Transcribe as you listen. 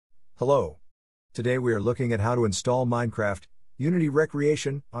Hello. Today we are looking at how to install Minecraft Unity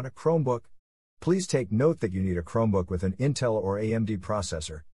Recreation on a Chromebook. Please take note that you need a Chromebook with an Intel or AMD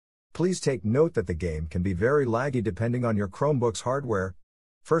processor. Please take note that the game can be very laggy depending on your Chromebook's hardware.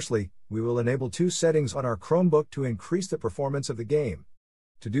 Firstly, we will enable two settings on our Chromebook to increase the performance of the game.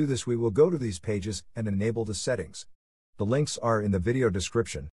 To do this, we will go to these pages and enable the settings. The links are in the video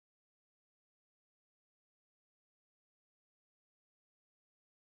description.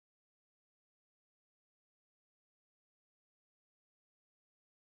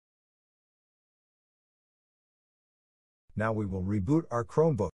 Now we will reboot our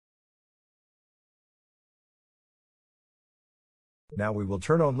Chromebook. Now we will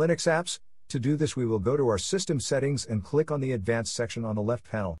turn on Linux apps. To do this, we will go to our system settings and click on the advanced section on the left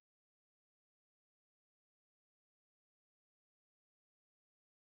panel.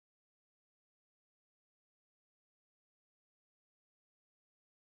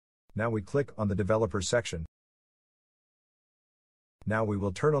 Now we click on the developer section. Now we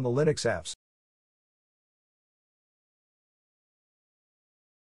will turn on the Linux apps.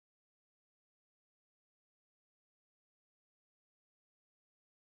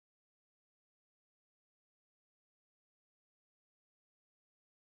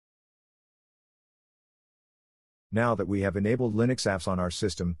 Now that we have enabled Linux apps on our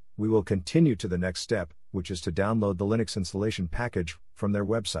system, we will continue to the next step, which is to download the Linux installation package from their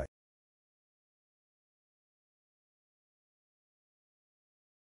website.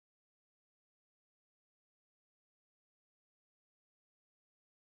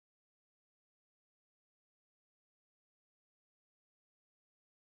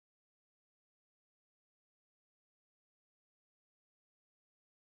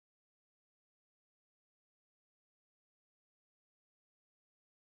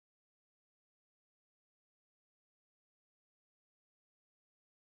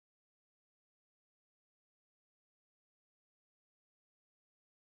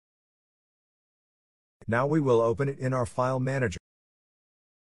 Now we will open it in our file manager.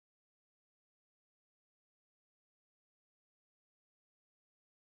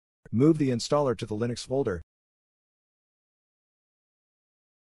 Move the installer to the Linux folder.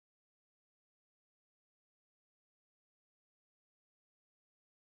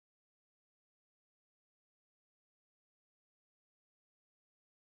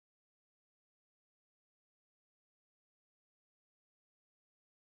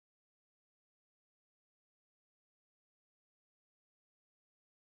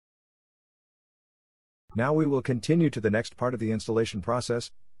 Now we will continue to the next part of the installation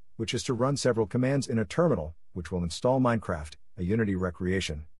process, which is to run several commands in a terminal, which will install Minecraft, a Unity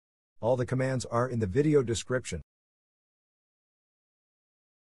Recreation. All the commands are in the video description.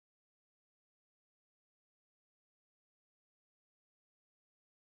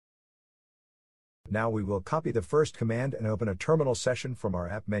 Now we will copy the first command and open a terminal session from our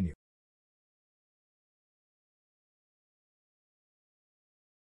app menu.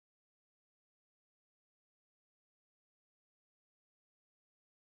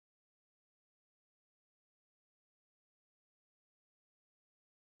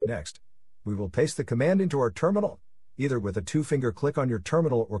 Next, we will paste the command into our terminal, either with a two-finger click on your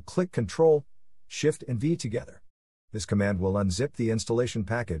terminal or click Ctrl, Shift and V together. This command will unzip the installation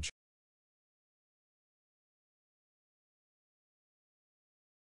package.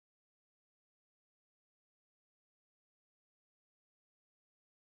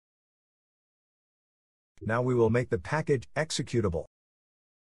 Now we will make the package executable.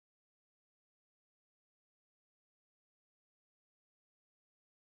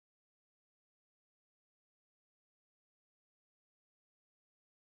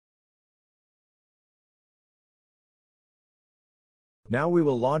 Now we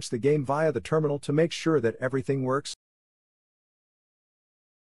will launch the game via the terminal to make sure that everything works.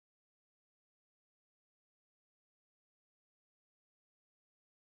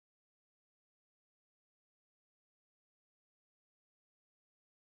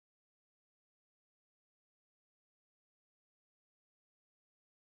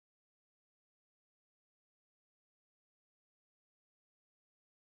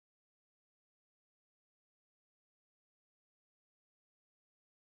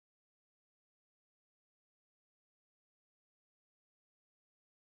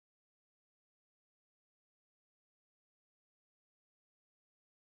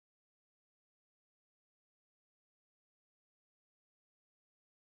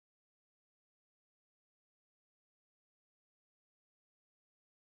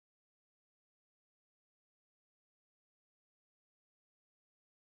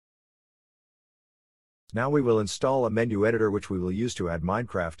 Now we will install a menu editor which we will use to add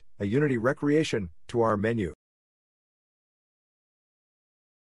Minecraft, a Unity recreation, to our menu.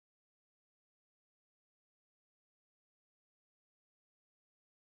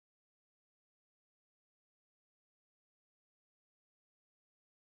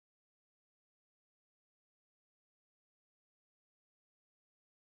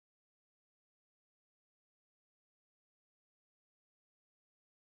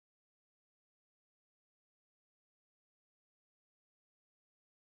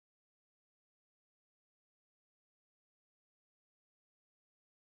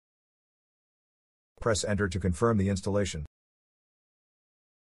 Press Enter to confirm the installation.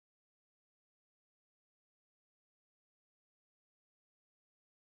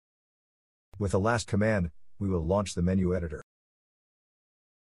 With the last command, we will launch the menu editor.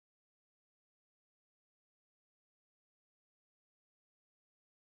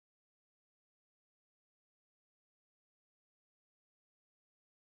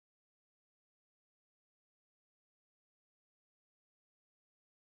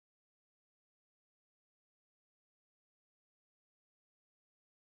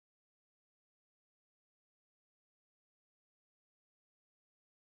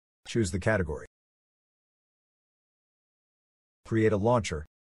 Choose the category. Create a launcher.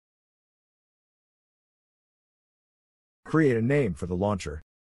 Create a name for the launcher.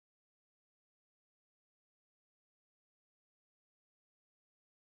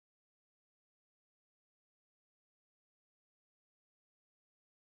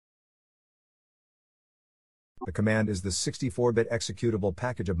 The command is the 64-bit executable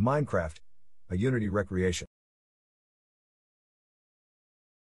package of Minecraft, a Unity recreation.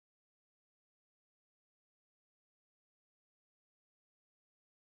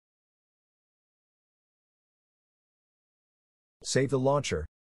 Save the launcher.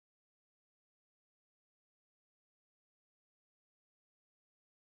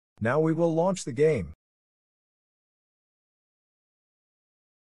 Now we will launch the game.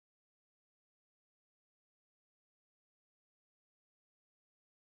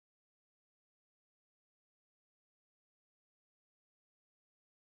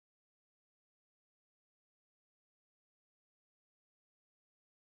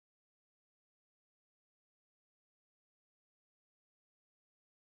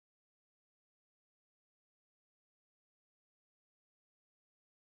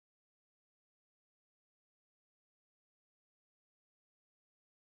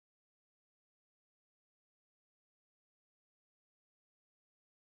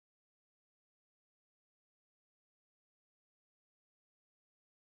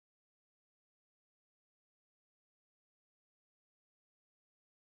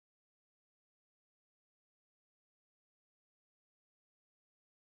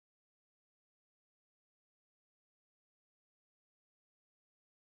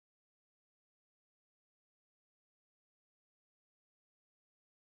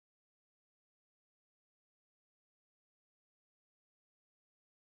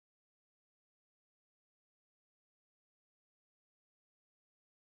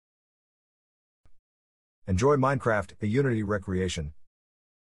 Enjoy Minecraft, a Unity recreation.